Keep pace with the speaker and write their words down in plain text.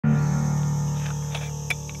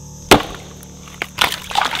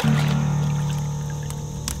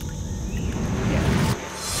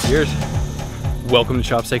Cheers. Welcome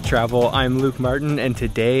to Chopstick Travel. I'm Luke Martin, and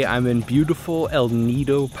today I'm in beautiful El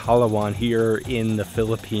Nido, Palawan here in the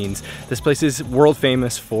Philippines. This place is world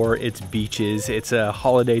famous for its beaches. It's a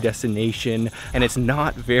holiday destination, and it's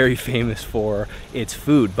not very famous for its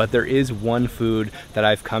food, but there is one food that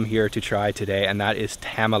I've come here to try today, and that is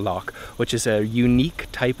Tamilok, which is a unique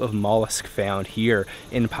type of mollusk found here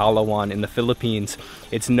in Palawan in the Philippines.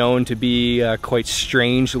 It's known to be quite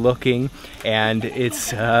strange looking, and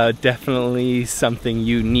it's definitely something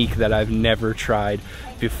unique that I've never tried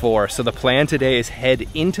before. So the plan today is head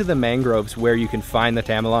into the mangroves where you can find the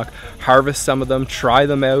Tamilok, harvest some of them, try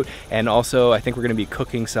them out, and also I think we're going to be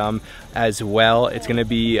cooking some as well. It's going to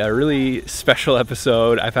be a really special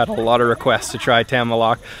episode. I've had a lot of requests to try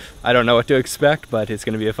Tamilok. I don't know what to expect, but it's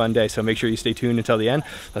going to be a fun day, so make sure you stay tuned until the end.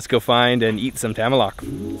 Let's go find and eat some Tamilok.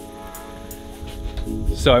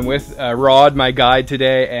 So I'm with Rod, my guide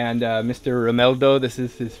today, and Mr. Remeldo. This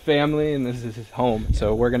is his family and this is his home.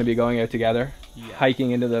 So we're going to be going out together,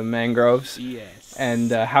 hiking into the mangroves. Yes.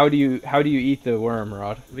 And how do you eat the worm,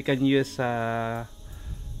 Rod? We can use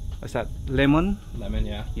what's that? Lemon. Lemon,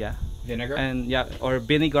 yeah. Yeah. Vinegar. And yeah, or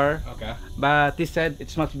vinegar. Okay. But he said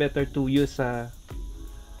it's much better to use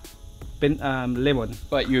lemon.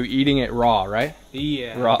 But you're eating it raw, right?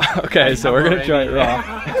 Yeah. Raw. Okay, so we're gonna try it raw.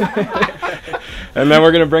 And then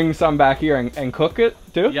we're gonna bring some back here and cook it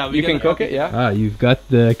too? Yeah, you can cook it, yeah? Ah, you've got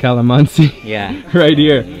the calamansi. Yeah. Right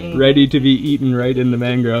here, ready to be eaten right in the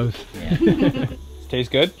mangroves. Yeah.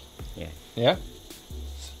 Tastes good? Yeah. Yeah?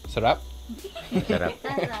 Sarap? Sarap.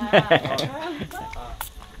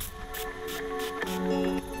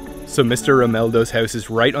 So Mr. Remeldo's house is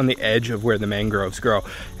right on the edge of where the mangroves grow,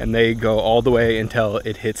 and they go all the way until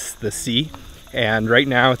it hits the sea. And right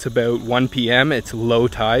now it's about 1 p.m. It's low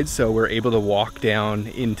tide, so we're able to walk down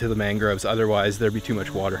into the mangroves, otherwise there'd be too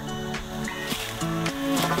much water.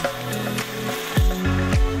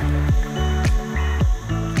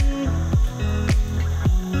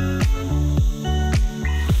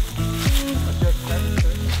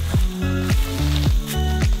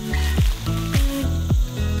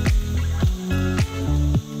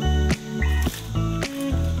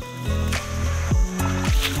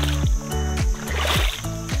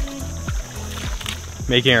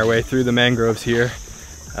 Making our way through the mangroves here.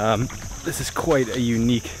 This is quite a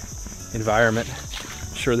unique environment.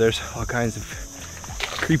 I'm sure there's all kinds of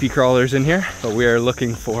creepy crawlers in here, but we are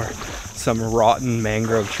looking for some rotten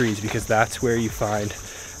mangrove trees because that's where you find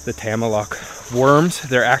the Tamilok worms.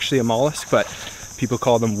 They're actually a mollusk, but people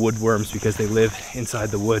call them woodworms because they live inside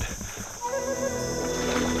the wood.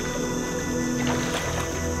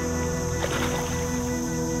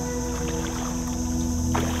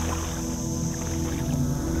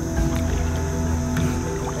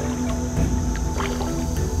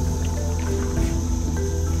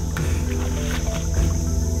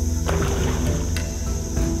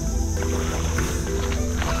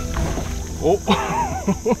 Oh,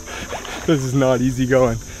 this is not easy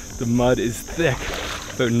going. The mud is thick,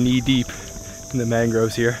 about knee deep in the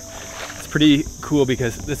mangroves here. It's pretty cool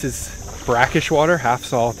because this is brackish water, half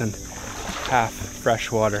salt and half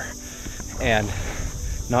fresh water. And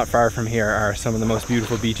not far from here are some of the most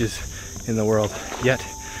beautiful beaches in the world. Yet,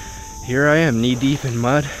 here I am, knee deep in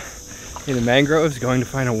mud in the mangroves, going to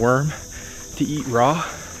find a worm to eat raw.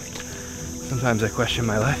 Sometimes I question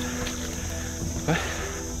my life, but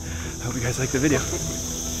I hope you guys like the video.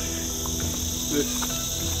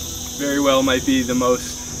 This very well might be the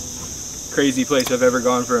most crazy place I've ever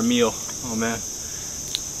gone for a meal. Oh man.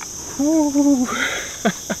 Woo.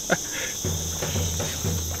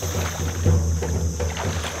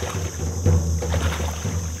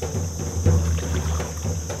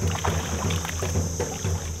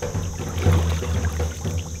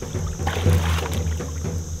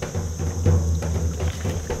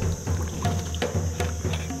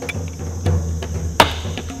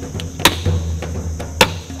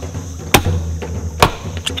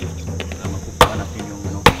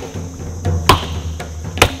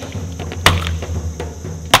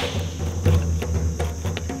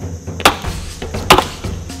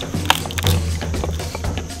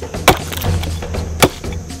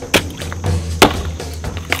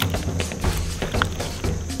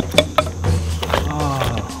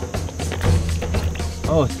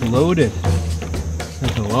 Oh, it's loaded.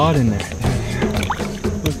 There's a lot in there.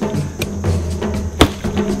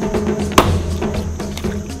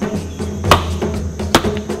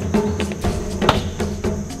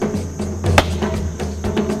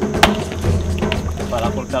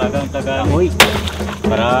 Palapol talagang taga-amoy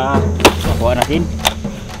para makuha natin.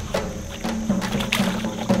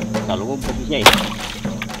 Sa loob kasi siya eh.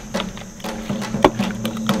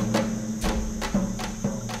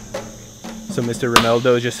 So Mr.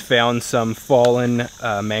 Remeldo just found some fallen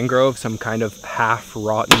mangrove, some kind of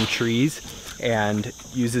half-rotten trees, and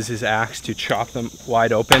uses his axe to chop them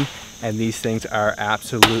wide open. And these things are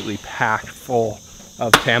absolutely packed full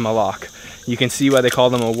of tamilok. You can see why they call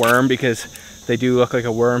them a worm, because they do look like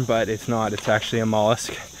a worm, but it's not. It's actually a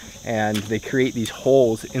mollusk. And they create these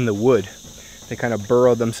holes in the wood. They kind of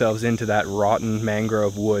burrow themselves into that rotten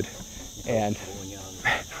mangrove wood. And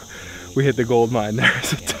we hit the gold mine.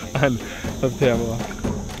 There's a ton of tamilok.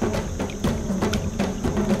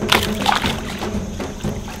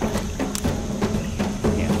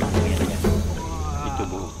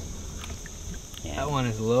 That one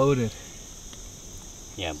is loaded.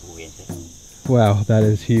 Wow, that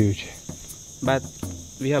is huge. But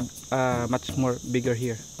we have much more bigger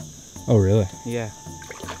here. Oh, really? Yeah.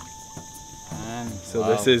 So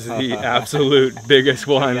this is the absolute biggest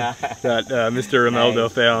one that Mr.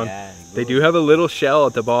 Remeldo found. They do have a little shell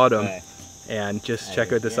at the bottom, and just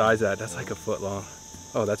check out the size of that. That's like a foot long.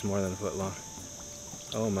 Oh, that's more than a foot long.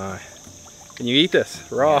 Oh my. Can you eat this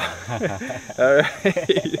raw? All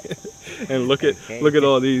right. And look at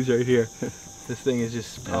all these right here. This thing is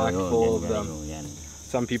just packed full of them.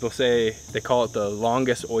 Some people say they call it the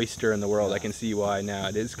longest oyster in the world. I can see why now.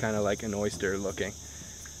 It is kind of like an oyster looking.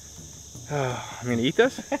 Oh, I'm gonna eat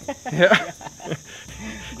this? Yeah.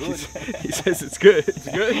 He says it's good. It's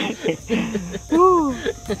good. Woo!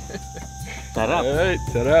 Sarap. All right,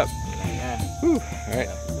 sarap. Whew. All right.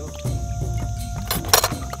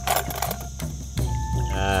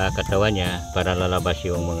 Katawan niya para lalabas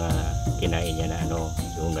yung mga kinain niya na ano,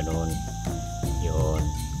 yung ganoon. Yun.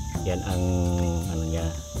 Yan ang ano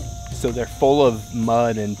niya. So they're full of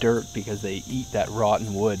mud and dirt because they eat that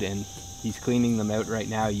rotten wood, and he's cleaning them out right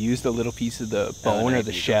now. He used a little piece of the bone or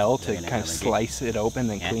the shell to kind of slice it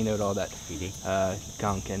open and clean out all that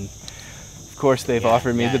gunk. And of course they've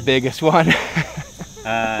offered me the biggest one.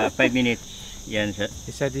 5 minutes. Yan, sir.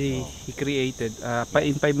 He said he created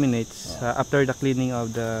in 5 minutes after the cleaning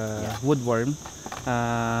of the woodworm.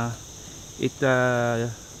 It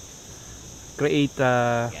create.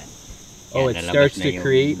 Oh, it starts to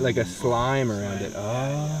create like a slime around it.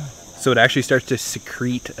 Oh. So it actually starts to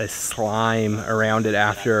secrete a slime around it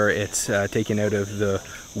after it's taken out of the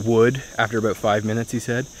wood after about 5 minutes, he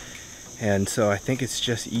said. And so I think it's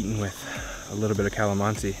just eaten with a little bit of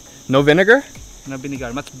calamansi. No vinegar? No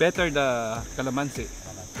vinegar. Much better the calamansi.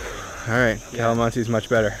 All right, calamansi is much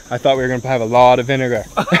better. I thought we were going to have a lot of vinegar.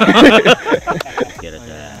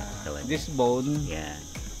 This bone,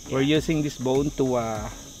 we're using this bone to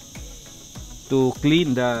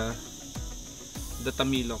clean the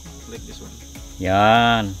tamilok, like this one.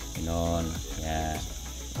 Yan. Ganon. Yeah.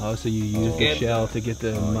 Oh, so you use the shell to get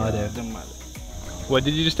the mud out. The mud. What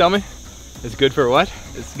did you just tell me? It's good for what?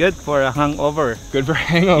 It's good for a hangover. Good for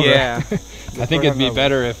hangover? Yeah. I think it'd be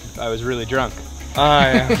better if I was really drunk.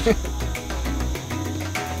 Yeah.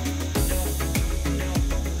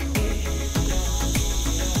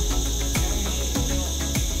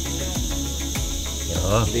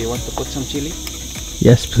 Do you want to put some chili?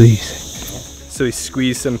 Yes, please. So we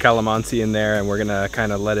squeezed some calamansi in there, and we're gonna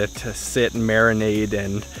kind of let it sit and marinate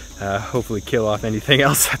and hopefully kill off anything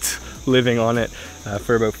else that's living on it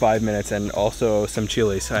for about 5 minutes, and also some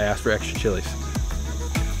chilies. I asked for extra chilies.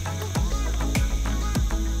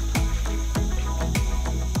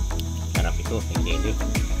 Sarap ito, hindi.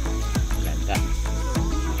 Ganda.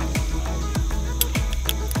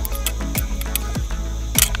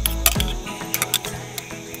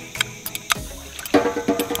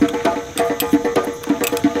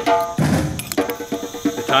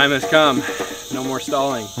 Time has come. No more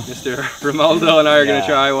stalling. Mr. Remeldo and I are gonna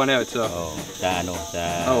try one out. So.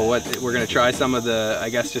 Oh, what? We're gonna try some of the, I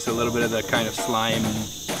guess, just a little bit of the kind of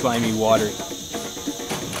slimy water.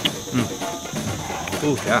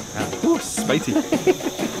 Ooh, yeah. Ooh, spicy.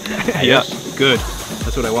 Yeah, good.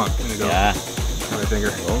 That's what I want. I'm gonna go. Yeah. On my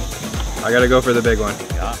finger. I gotta go for the big one.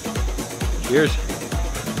 Yeah. Cheers.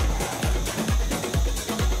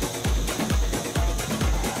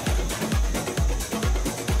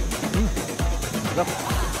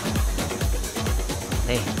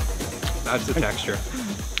 That's the texture.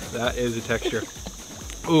 That is a texture.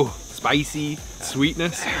 Ooh, spicy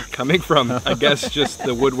sweetness coming from, I guess, just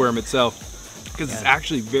the woodworm itself. Because it's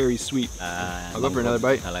actually very sweet. I'll go for another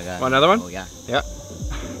bite. Want another one? Oh, yeah. Yeah.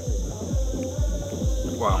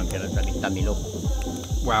 Wow.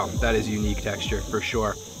 Wow, that is unique texture for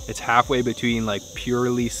sure. It's halfway between like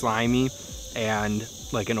purely slimy and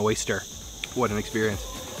like an oyster. What an experience.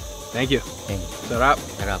 Thank you. Sarap.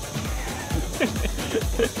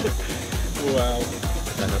 Wow.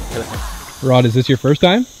 Rod, is this your first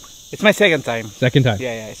time? It's my second time. Second time.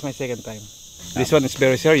 Yeah, it's my second time. This one is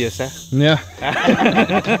very serious, huh? Yeah.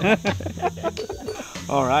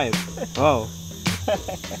 All right. Wow.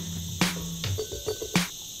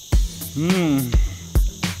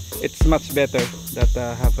 It's much better that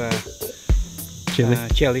have a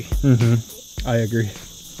chili. I agree.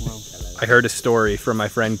 Wow. I heard a story from my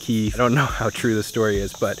friend Keith. I don't know how true the story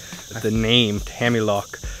is, but the name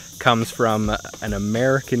Tamilok comes from an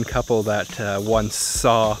American couple that once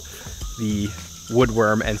saw the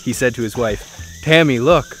woodworm, and he said to his wife, "Tammy,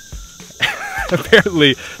 look."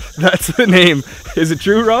 Apparently, that's the name. Is it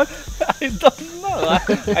true, Ron? I don't know.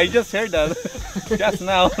 I just heard that just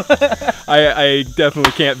now. I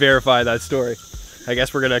definitely can't verify that story. I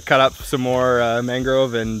guess we're gonna cut up some more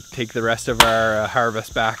mangrove and take the rest of our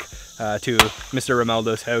harvest back to Mr.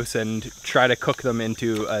 Remeldo's house and try to cook them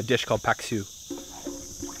into a dish called paksiw.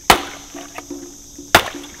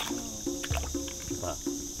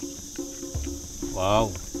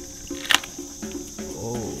 Wow.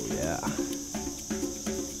 Oh yeah.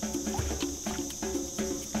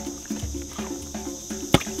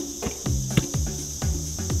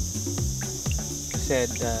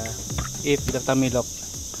 Said if the Tamilok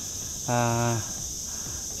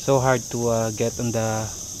so hard to get on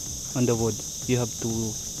the wood, you have to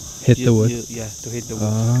Hit the wood? Yeah, to hit the wood.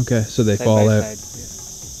 Oh, okay. So they Side fall by out. side, yeah.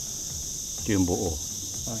 Ito yung buo.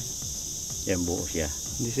 Yan buo siya.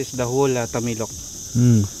 This is the whole Tamilok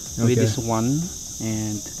Okay. with this one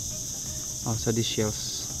and also the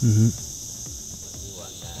shells.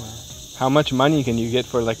 How much money can you get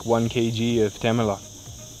for like 1 kg of Tamilok?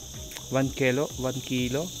 1 kilo?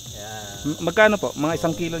 Magkano po? Mga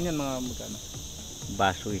 1 kilo niyan, mga magkano?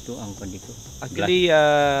 Baso ito ang dito. Actually,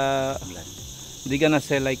 Glass. they gonna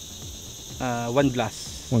sell like 1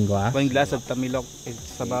 glass. 1 glass? 1 glass of Tamilok,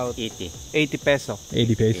 it's about 80. 80 peso.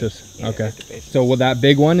 80 pesos. Yeah, Okay. 80 pesos. So with that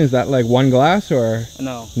big one, is that like 1 glass or?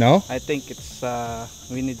 No, No? I think it's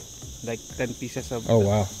we need like 10 pieces of. Oh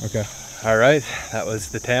wow. Okay. All right. That was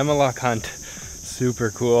the Tamilok hunt.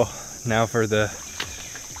 Super cool. Now for the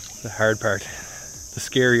hard part, the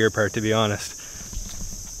scarier part, to be honest.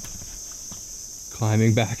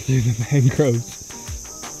 Climbing back through the mangroves.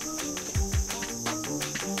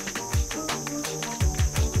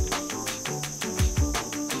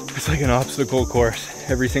 It's like an obstacle course.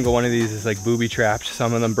 Every single one of these is like booby trapped.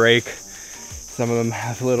 Some of them break. Some of them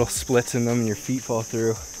have little splits in them and your feet fall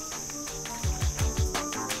through.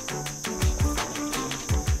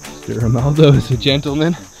 Mr. Remeldo is a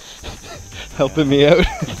gentleman helping me out.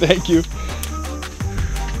 Thank you.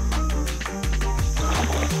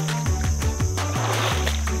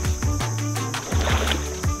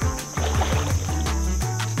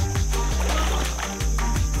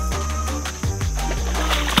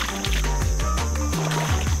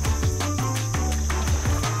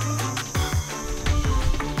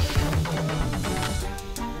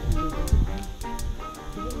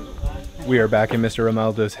 We are back in Mr.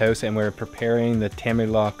 Remeldo's house and we're preparing the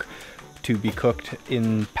Tamilok to be cooked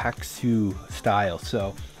in paksiw style.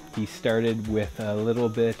 So he started with a little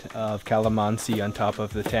bit of calamansi on top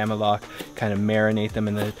of the Tamilok, kind of marinate them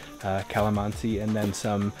in the calamansi, and then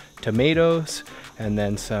some tomatoes, and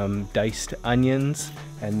then some diced onions,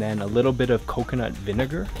 and then a little bit of coconut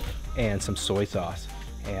vinegar and some soy sauce.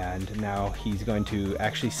 And now he's going to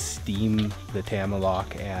actually steam the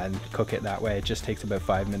Tamilok and cook it that way. It just takes about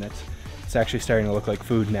 5 minutes. It's actually starting to look like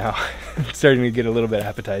food now. It's starting to get a little bit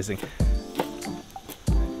appetizing.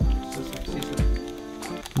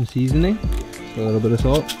 Some seasoning, a little bit of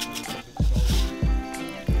salt.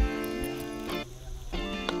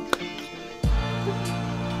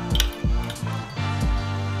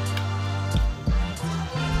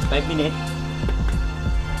 Five minutes.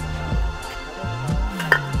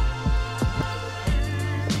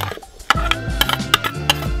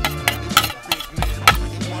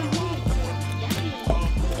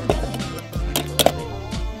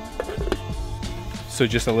 So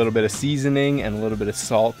just a little bit of seasoning and a little bit of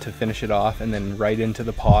salt to finish it off, and then right into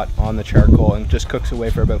the pot on the charcoal, and just cooks away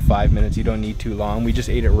for about 5 minutes. You don't need too long. We just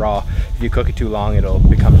ate it raw. If you cook it too long, it'll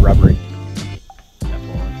become rubbery.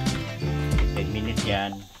 Tapos, 10 minutes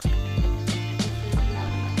yan.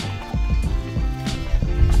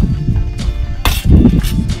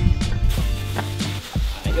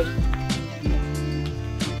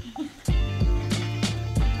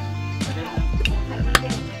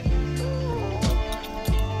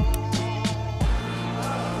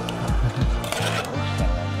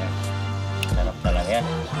 Sarap talaga.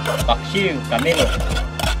 Paksiw, Tamilok.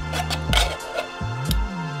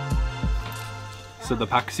 So the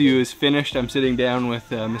paksiw is finished. I'm sitting down with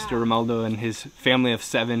Mr. Remeldo and his family of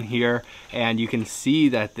 7 here, and you can see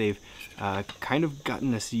that they've kind of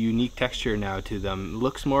gotten this unique texture now to them.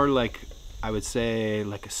 Looks more like, I would say,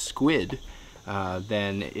 like a squid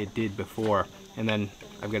than it did before. And then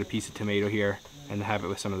I've got a piece of tomato here and have it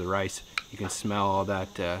with some of the rice. You can smell all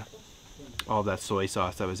that soy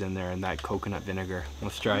sauce that was in there and that coconut vinegar.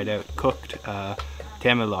 Let's try it out. Cooked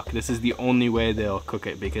Tamilok. This is the only way they'll cook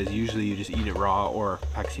it, because usually you just eat it raw or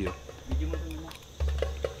paksiw.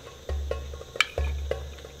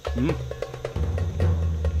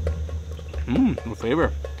 The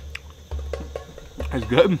flavor. It's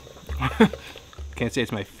good. Can't say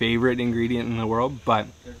it's my favorite ingredient in the world, but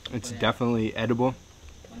it's definitely edible.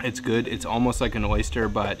 It's good. It's almost like an oyster,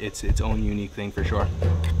 but it's its own unique thing for sure.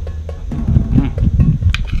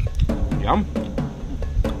 Yum.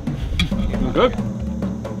 Good.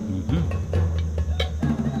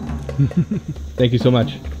 Thank you so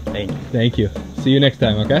much. Thank you. Thank you. See you next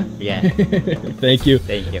time, okay? Yeah. Thank you.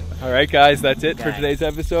 Thank you. All right, guys, that's it for today's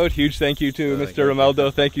episode. Huge thank you to Mr.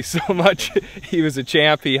 Remeldo. Thank you so much. He was a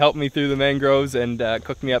champ. He helped me through the mangroves and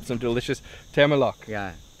cooked me up some delicious Tamilok.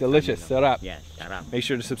 Yeah. Delicious. Sarap. Yeah, sarap. Make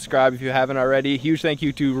sure to subscribe if you haven't already. Huge thank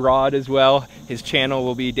you to Rod as well. His channel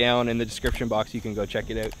will be down in the description box. You can go check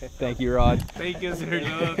it out. Thank you, Rod. Thank you,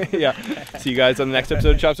 sir. Yeah. See you guys on the next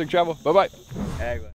episode of Chopstick Travel. Bye-bye.